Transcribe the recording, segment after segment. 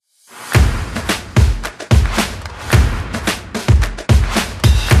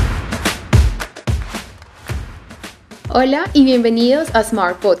Hola y bienvenidos a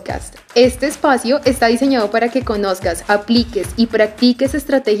Smart Podcast. Este espacio está diseñado para que conozcas, apliques y practiques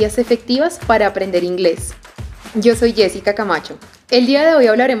estrategias efectivas para aprender inglés. Yo soy Jessica Camacho. El día de hoy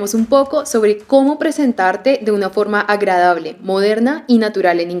hablaremos un poco sobre cómo presentarte de una forma agradable, moderna y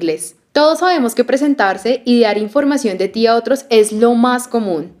natural en inglés. Todos sabemos que presentarse y dar información de ti a otros es lo más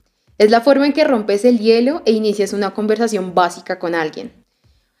común. Es la forma en que rompes el hielo e inicias una conversación básica con alguien.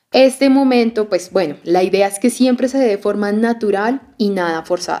 Este momento, la idea es que siempre se dé de forma natural y nada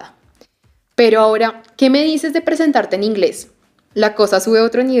forzada. Pero ahora, ¿qué me dices de presentarte en inglés? La cosa sube a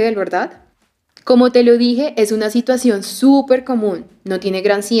otro nivel, ¿verdad? Como te lo dije, es una situación súper común, no tiene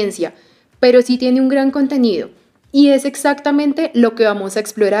gran ciencia, pero sí tiene un gran contenido. Y es exactamente lo que vamos a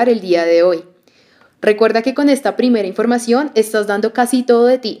explorar el día de hoy. Recuerda que con esta primera información estás dando casi todo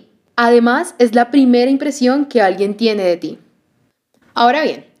de ti. Además, es la primera impresión que alguien tiene de ti. Ahora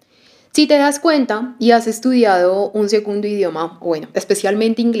bien, si te das cuenta y has estudiado un segundo idioma,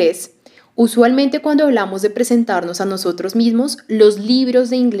 especialmente inglés, usualmente cuando hablamos de presentarnos a nosotros mismos, los libros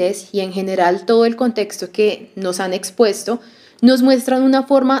de inglés y en general todo el contexto que nos han expuesto nos muestran una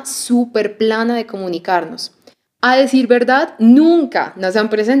forma súper plana de comunicarnos. A decir verdad, nunca nos han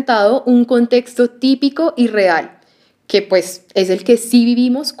presentado un contexto típico y real, que es el que sí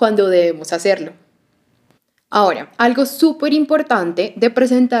vivimos cuando debemos hacerlo. Ahora, algo súper importante de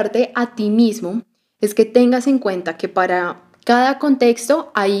presentarte a ti mismo es que tengas en cuenta que para cada contexto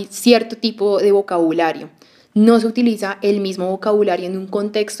hay cierto tipo de vocabulario. No se utiliza el mismo vocabulario en un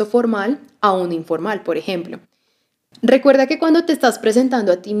contexto formal a uno informal, por ejemplo. Recuerda que cuando te estás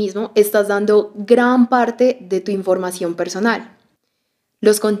presentando a ti mismo, estás dando gran parte de tu información personal.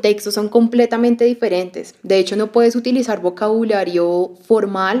 Los contextos son completamente diferentes. De hecho, no puedes utilizar vocabulario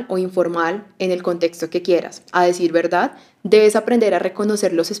formal o informal en el contexto que quieras. A decir verdad, debes aprender a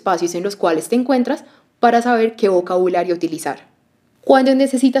reconocer los espacios en los cuales te encuentras para saber qué vocabulario utilizar. Cuando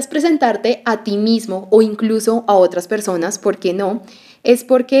necesitas presentarte a ti mismo o incluso a otras personas, ¿por qué no? Es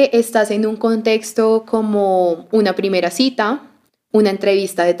porque estás en un contexto como una primera cita, una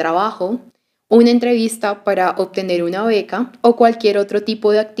entrevista de trabajo, una entrevista para obtener una beca o cualquier otro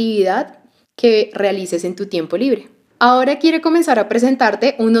tipo de actividad que realices en tu tiempo libre. Ahora quiero comenzar a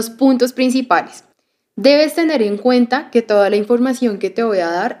presentarte unos puntos principales. Debes tener en cuenta que toda la información que te voy a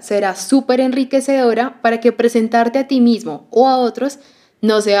dar será súper enriquecedora para que presentarte a ti mismo o a otros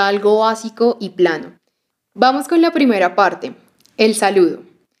no sea algo básico y plano. Vamos con la primera parte, el saludo.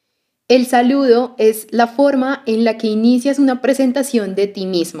 El saludo es la forma en la que inicias una presentación de ti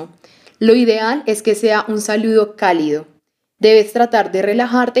mismo. Lo ideal es que sea un saludo cálido. Debes tratar de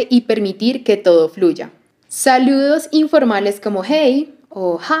relajarte y permitir que todo fluya. Saludos informales como hey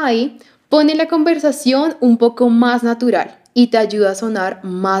o hi ponen la conversación un poco más natural y te ayuda a sonar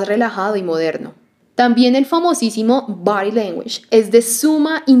más relajado y moderno. También el famosísimo body language es de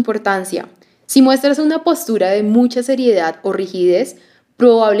suma importancia. Si muestras una postura de mucha seriedad o rigidez,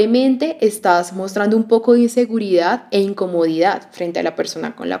 probablemente estás mostrando un poco de inseguridad e incomodidad frente a la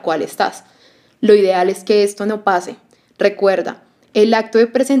persona con la cual estás. Lo ideal es que esto no pase. Recuerda, el acto de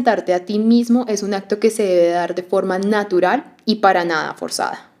presentarte a ti mismo es un acto que se debe dar de forma natural y para nada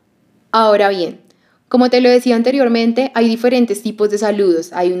forzada. Ahora bien, como te lo decía anteriormente, hay diferentes tipos de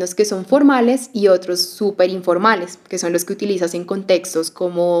saludos. Hay unos que son formales y otros súper informales, que son los que utilizas en contextos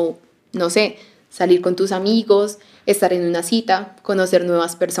como, salir con tus amigos, estar en una cita, conocer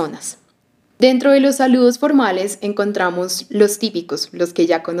nuevas personas. Dentro de los saludos formales encontramos los típicos, los que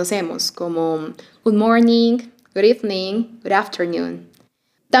ya conocemos, como good morning, good evening, good afternoon.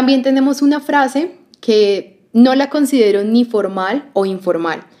 También tenemos una frase que no la considero ni formal o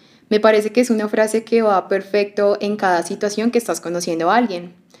informal. Me parece que es una frase que va perfecto en cada situación que estás conociendo a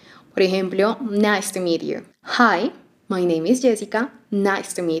alguien. Por ejemplo, nice to meet you. Hi, my name is Jessica,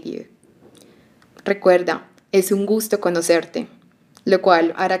 nice to meet you. Recuerda, es un gusto conocerte, lo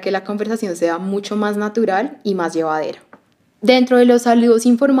cual hará que la conversación sea mucho más natural y más llevadera. Dentro de los saludos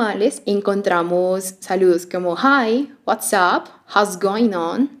informales encontramos saludos como hi, what's up, how's going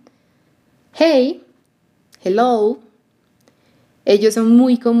on, hey, hello. Ellos son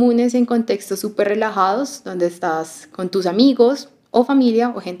muy comunes en contextos súper relajados donde estás con tus amigos o familia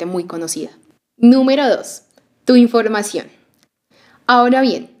o gente muy conocida. Número 2. Tu información. Ahora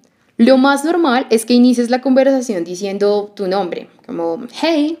bien, lo más normal es que inicies la conversación diciendo tu nombre, como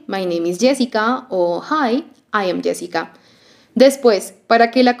hey, my name is Jessica o hi, I am Jessica. Después, para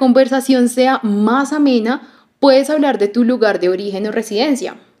que la conversación sea más amena, puedes hablar de tu lugar de origen o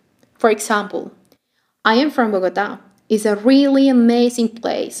residencia. For example, I am from Bogotá. It's a really amazing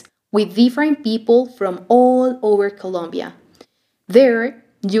place with different people from all over Colombia. There,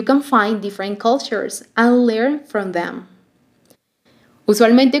 You can find different cultures and learn from them.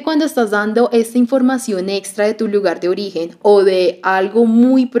 Usualmente cuando estás dando esta información extra de tu lugar de origen o de algo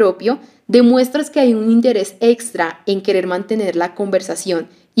muy propio, demuestras que hay un interés extra en querer mantener la conversación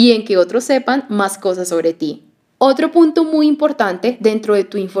y en que otros sepan más cosas sobre ti. Otro punto muy importante dentro de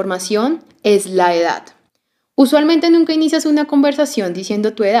tu información es la edad. Usualmente nunca inicias una conversación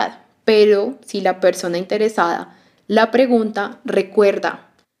diciendo tu edad, pero si la persona interesada la pregunta,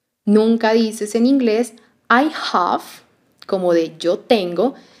 recuerda, nunca dices en inglés I have, como de yo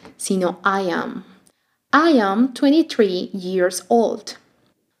tengo, sino I am. I am 23 years old.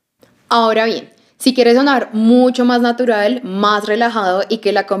 Ahora bien, si quieres sonar mucho más natural, más relajado y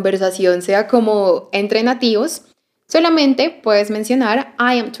que la conversación sea como entre nativos, solamente puedes mencionar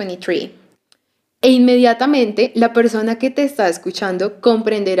I am 23. E inmediatamente la persona que te está escuchando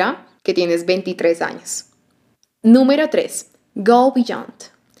comprenderá que tienes 23 años. Número 3. Go beyond.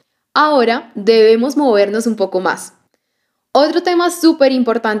 Ahora debemos movernos un poco más. Otro tema súper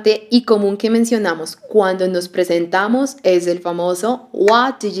importante y común que mencionamos cuando nos presentamos es el famoso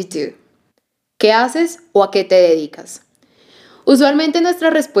What do you do? ¿Qué haces o a qué te dedicas? Usualmente nuestra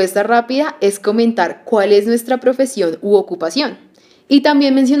respuesta rápida es comentar cuál es nuestra profesión u ocupación y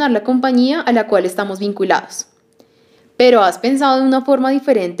también mencionar la compañía a la cual estamos vinculados. ¿Pero has pensado en una forma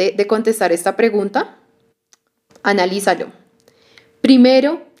diferente de contestar esta pregunta? Analízalo.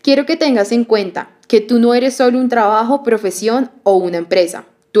 Primero, quiero que tengas en cuenta que tú no eres solo un trabajo, profesión o una empresa.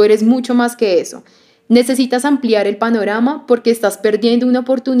 Tú eres mucho más que eso. Necesitas ampliar el panorama porque estás perdiendo una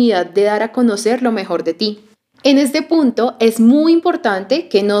oportunidad de dar a conocer lo mejor de ti. En este punto es muy importante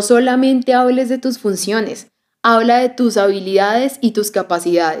que no solamente hables de tus funciones, habla de tus habilidades y tus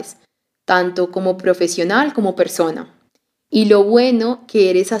capacidades, tanto como profesional como persona. Y lo bueno que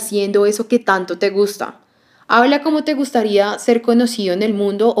eres haciendo eso que tanto te gusta. Habla cómo te gustaría ser conocido en el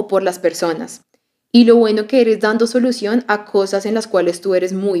mundo o por las personas. Y lo bueno que eres dando solución a cosas en las cuales tú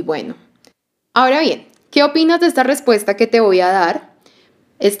eres muy bueno. Ahora bien, ¿qué opinas de esta respuesta que te voy a dar?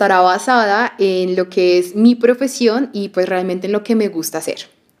 Estará basada en lo que es mi profesión y pues realmente en lo que me gusta hacer.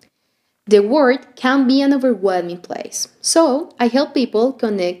 The world can be an overwhelming place, so I help people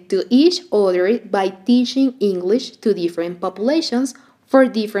connect to each other by teaching English to different populations for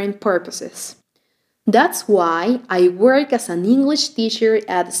different purposes. That's why I work as an English teacher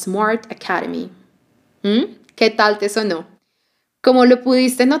at Smart Academy. ¿Qué tal te sonó? Como lo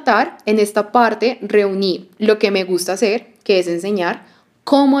pudiste notar, en esta parte reuní lo que me gusta hacer, que es enseñar,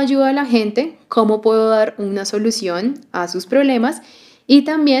 cómo ayuda a la gente, cómo puedo dar una solución a sus problemas y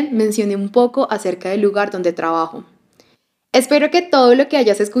también mencioné un poco acerca del lugar donde trabajo. Espero que todo lo que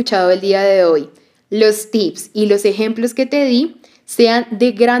hayas escuchado el día de hoy, los tips y los ejemplos que te di, sean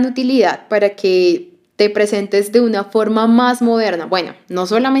de gran utilidad para que te presentes de una forma más moderna. Bueno, no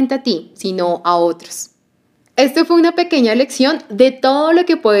solamente a ti, sino a otros. Esto fue una pequeña lección de todo lo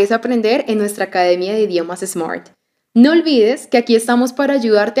que puedes aprender en nuestra Academia de Idiomas Smart. No olvides que aquí estamos para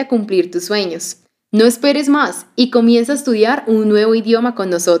ayudarte a cumplir tus sueños. No esperes más y comienza a estudiar un nuevo idioma con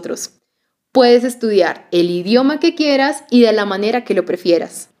nosotros. Puedes estudiar el idioma que quieras y de la manera que lo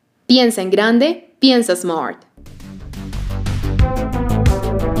prefieras. Piensa en grande, piensa smart.